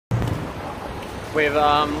We've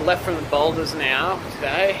left from the Boulders now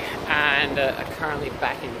today and are currently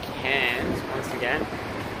back in Cairns once again.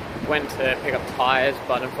 Went to pick up tyres,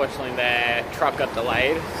 but unfortunately their truck got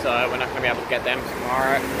delayed, so we're not going to be able to get them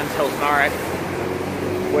until tomorrow.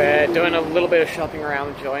 We're doing a little bit of shopping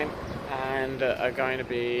around the joint and are going to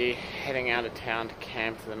be heading out of town to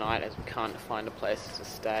camp for the night, as we can't find a place to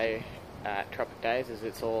stay at Tropic Days as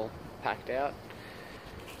it's all packed out.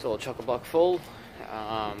 It's all chock-a-block full.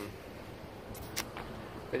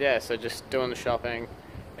 But yeah, so just doing the shopping.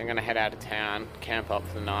 I'm going to head out of town, camp up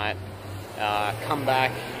for the night, come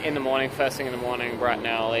back in the morning, first thing in the morning, bright and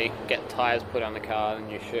early, get tyres put on the car, and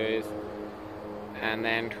new shoes, and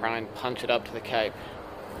then try and punch it up to the Cape.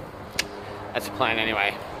 That's the plan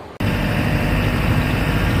anyway.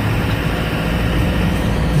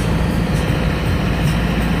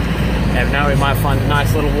 Never know, we might find a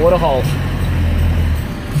nice little water hole.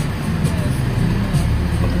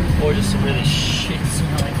 Or just some really shit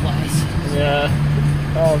smelling place. Yeah.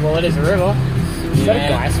 Oh, well, it is a river. Is that a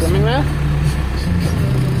guy swimming there?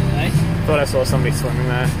 Hey? Thought I saw somebody swimming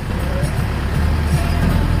there.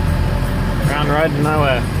 Round road to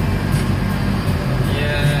nowhere.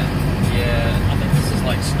 Yeah. I think this is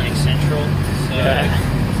like Snake Central. So. Yeah.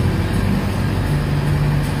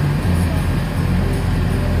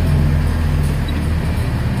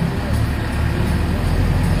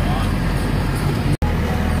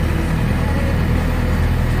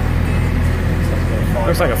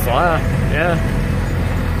 Looks like a flyer, yeah.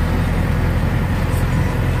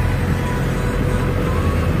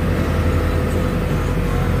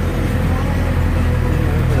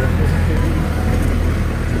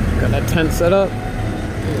 Got that tent set up.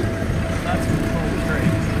 That's a cool tree.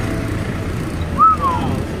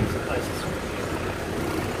 Wow,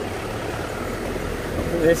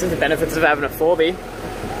 This is the benefits of having a 4B.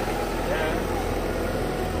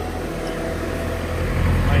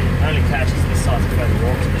 Only catch is this side to go to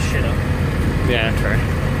walk to the shitter. Yeah, true.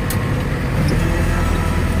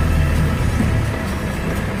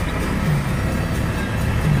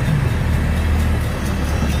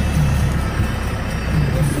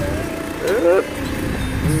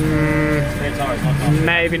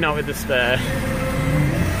 Maybe not with the spare.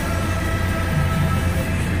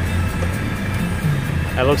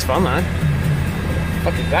 That looks fun though.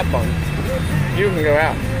 Fuck is that bomb? You can go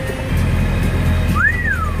out.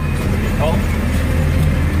 Oh.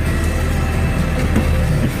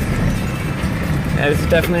 Yeah, this is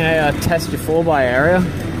definitely a test your 4x area. Yeah,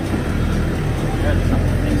 there's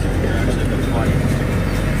nothing things in here actually that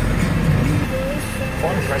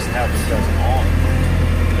quite impressive how this goes on.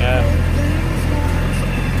 Yeah.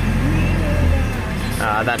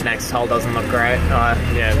 That next hole doesn't look great.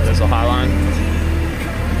 Yeah, there's a high line.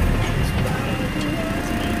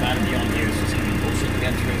 That and the on here is just going to be bullshit to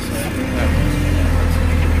get through, so.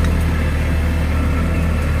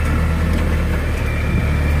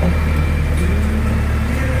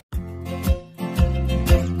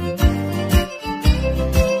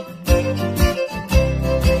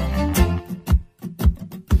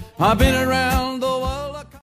 I've been around